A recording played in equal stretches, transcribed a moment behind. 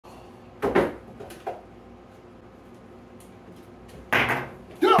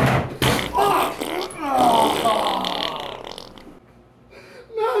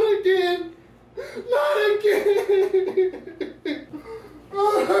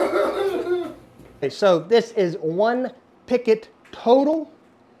Okay, so this is one picket total.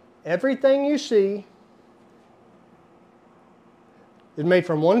 Everything you see is made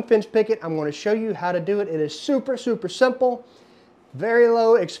from one fence picket. I'm going to show you how to do it. It is super, super simple, very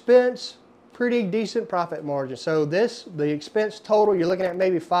low expense, pretty decent profit margin. So the expense total, you're looking at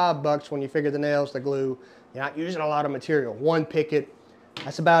maybe $5 when you figure the nails, the glue. You're not using a lot of material. One picket,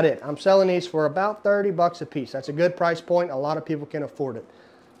 that's about it. I'm selling these for about $30 a piece. That's a good price point. A lot of people can afford it.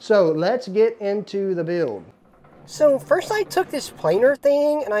 So let's get into the build. So first I took this planer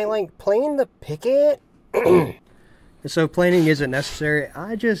thing and I like planed the picket. And so planing isn't necessary.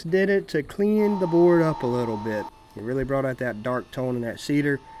 I just did it to clean the board up a little bit. It really brought out that dark tone in that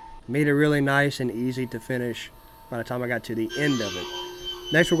cedar. Made it really nice and easy to finish by the time I got to the end of it.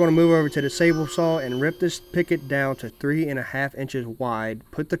 Next we're going to move over to the sable saw and rip this picket down to 3.5 inches wide.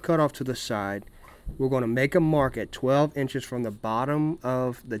 Put the cutoff to the side. We're going to make a mark at 12 inches from the bottom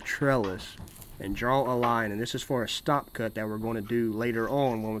of the trellis and draw a line. And this is for a stop cut that we're going to do later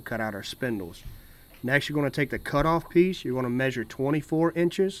on when we cut out our spindles. Next you're going to take the cutoff piece. You're going to measure 24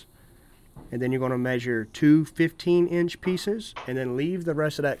 inches. And then you're going to measure two 15-inch pieces. And then leave the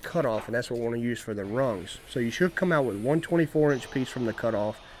rest of that cutoff. And that's what we're going to use for the rungs. So you should come out with one 24-inch piece from the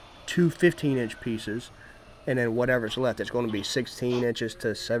cutoff. Two 15-inch pieces. And then whatever's left, it's going to be 16 inches to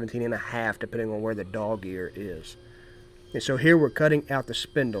 17.5 depending on where the dog ear is. And so here we're cutting out the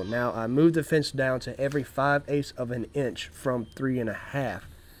spindle. Now I moved the fence down to every 5/8 of an inch from 3.5.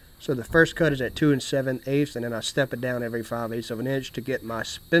 So the first cut is at 2 7/8, and then I step it down every 5/8 of an inch to get my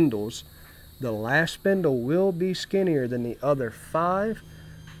spindles. The last spindle will be skinnier than the other 5,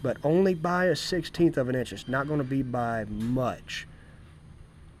 but only by a 1/16 of an inch. It's not going to be by much.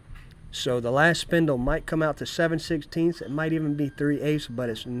 So the last spindle might come out to 7/16. It might even be 3/8, but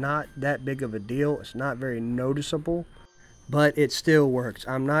it's not that big of a deal. It's not very noticeable, but it still works.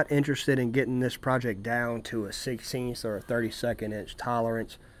 I'm not interested in getting this project down to a 1/16 or a 32nd inch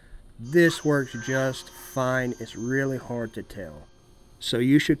tolerance. This works just fine. It's really hard to tell. So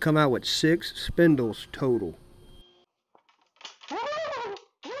you should come out with 6 spindles total.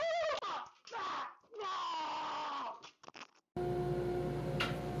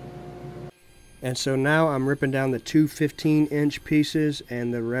 And so now I'm ripping down the two 15-inch pieces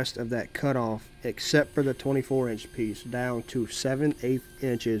and the rest of that cutoff, except for the 24-inch piece, down to 7/8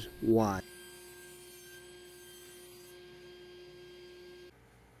 inches wide.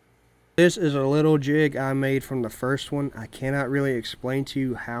 This is a little jig I made from the first one. I cannot really explain to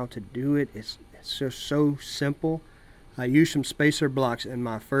you how to do it. It's just so simple. I used some spacer blocks in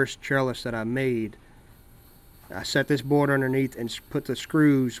my first trellis that I made. I set this board underneath and put the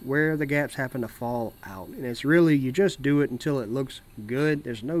screws where the gaps happen to fall out. And it's really, you just do it until it looks good.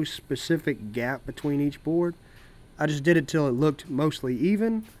 There's no specific gap between each board. I just did it till it looked mostly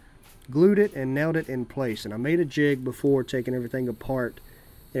even, glued it and nailed it in place. And I made a jig before taking everything apart,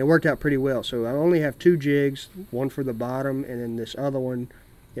 and it worked out pretty well. So I only have 2 jigs, one for the bottom and then this other one.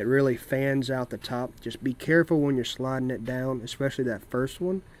 It really fans out the top. Just be careful when you're sliding it down, especially that first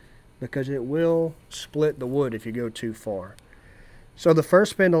one, because it will split the wood if you go too far. So the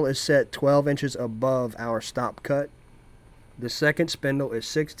first spindle is set 12 inches above our stop cut. The second spindle is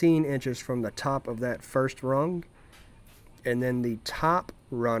 16 inches from the top of that first rung. And then the top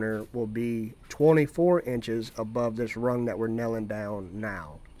runner will be 24 inches above this rung that we're nailing down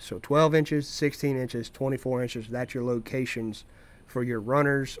now. So 12 inches, 16 inches, 24 inches, that's your locations for your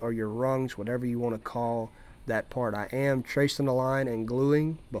runners or your rungs, whatever you want to call that part. I am tracing the line and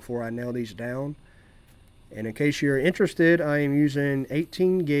gluing before I nail these down. And in case you're interested, I am using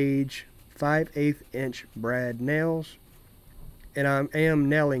 18 gauge 5/8 inch brad nails, and I am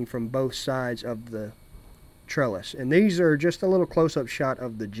nailing from both sides of the trellis. And these are just a little close-up shot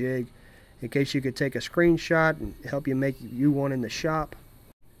of the jig in case you could take a screenshot and help you make you one in the shop.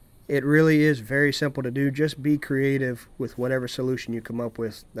 It really is very simple to do. Just be creative with whatever solution you come up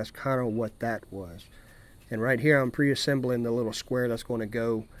with. That's kind of what that was. And right here I'm pre-assembling the little square that's going to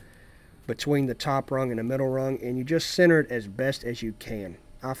go between the top rung and the middle rung, and you just center it as best as you can.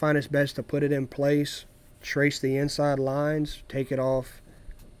 I find it's best to put it in place, trace the inside lines, take it off,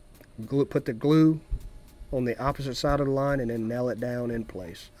 put the glue on the opposite side of the line, and then nail it down in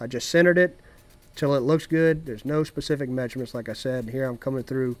place. I just centered it till it looks good. There's no specific measurements, like I said. Here I'm coming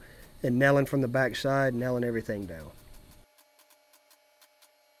through and nailing from the back side, nailing everything down.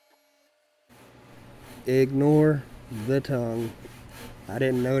 Ignore the tongue. I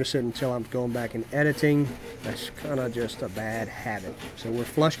didn't notice it until I'm going back and editing. That's kind of just a bad habit. So we're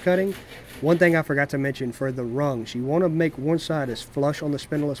flush cutting. One thing I forgot to mention for the rungs, you want to make one side as flush on the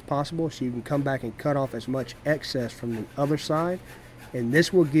spindle as possible so you can come back and cut off as much excess from the other side. And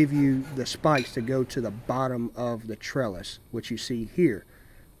this will give you the spikes to go to the bottom of the trellis, which you see here.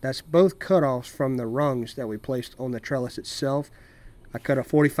 That's both cutoffs from the rungs that we placed on the trellis itself. I cut a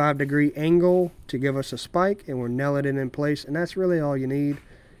 45-degree angle to give us a spike, and we're nailing it in place, and that's really all you need.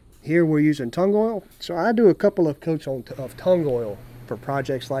 Here we're using tung oil, so I do a couple of coats of tung oil for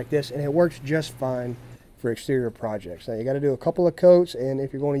projects like this, and it works just fine for exterior projects. Now you got to do a couple of coats, and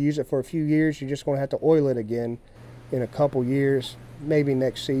if you're going to use it for a few years, you're just going to have to oil it again in a couple years, maybe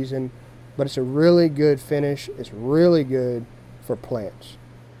next season. But it's a really good finish. It's really good for plants.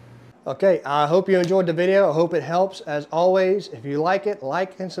 Okay, I hope you enjoyed the video. I hope it helps. As always, if you like it,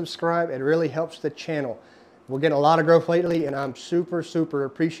 like and subscribe. It really helps the channel. We're getting a lot of growth lately, and I'm super, super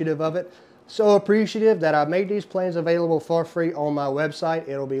appreciative of it. So appreciative that I made these plans available for free on my website.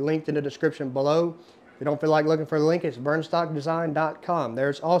 It'll be linked in the description below. If you don't feel like looking for the link, it's burnstockdesign.com.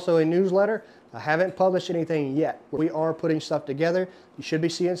 There's also a newsletter. I haven't published anything yet. We are putting stuff together. You should be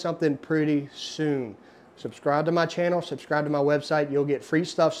seeing something pretty soon. Subscribe to my channel, subscribe to my website. You'll get free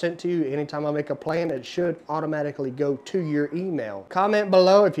stuff sent to you anytime I make a plan. It should automatically go to your email. Comment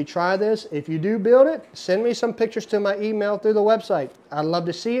below if you try this. If you do build it, send me some pictures to my email through the website. I'd love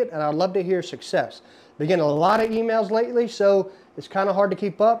to see it, and I'd love to hear success. Been getting a lot of emails lately, so it's kind of hard to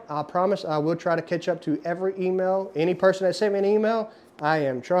keep up. I promise I will try to catch up to every email. Any person that sent me an email, I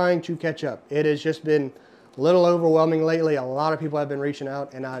am trying to catch up. It has just been a little overwhelming lately. A lot of people have been reaching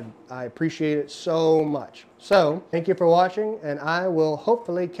out, and I appreciate it so much. So thank you for watching, and I will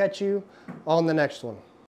hopefully catch you on the next one.